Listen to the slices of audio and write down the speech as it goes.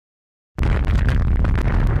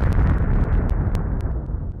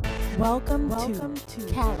Welcome to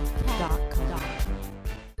Cali.com.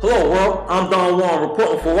 Hello world, I'm Don Juan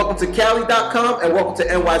reporting for welcome to Cali.com and welcome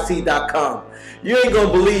to NYC.com. You ain't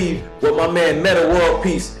gonna believe what my man Metta World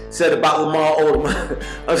Peace said about Lamar Odom.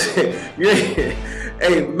 I'm saying,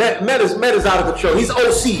 hey, Metta's out of control. He's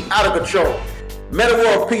OC, out of control. Metta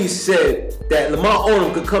World Peace said that Lamar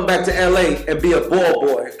Odom could come back to LA and be a ball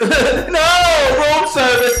boy. No, wrong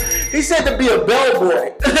service. He said to be a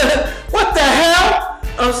bellboy. What the hell?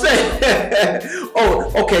 I'm saying,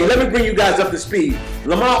 oh, okay, let me bring you guys up to speed.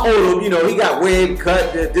 Lamar Odom, he got wig,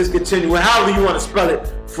 cut, discontinued, however you want to spell it,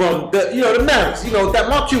 from the, the Mavericks. That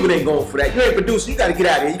Mark Cuban ain't going for that. You ain't producing, you got to get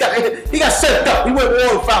out of here. He got set up. He went with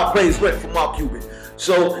all the foul plays went for Mark Cuban.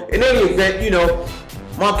 So, in any event,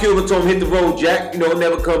 Mark Cuban told him hit the road, Jack.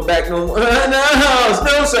 Never come back no more.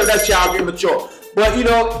 No, sir, that's child immature. But,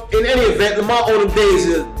 in any event, Lamar Odom days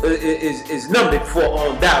is numbered for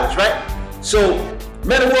Dallas, right? So,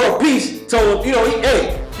 Metta World Peace told him,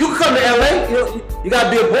 hey, you can come to LA, you gotta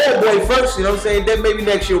be a ball boy first, you know what I'm saying? Then maybe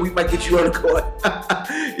next year we might get you on the court.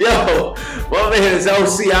 Yo, my man is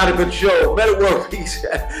OC out of control. Metta World Peace.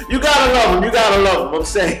 You gotta love him, I'm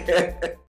saying.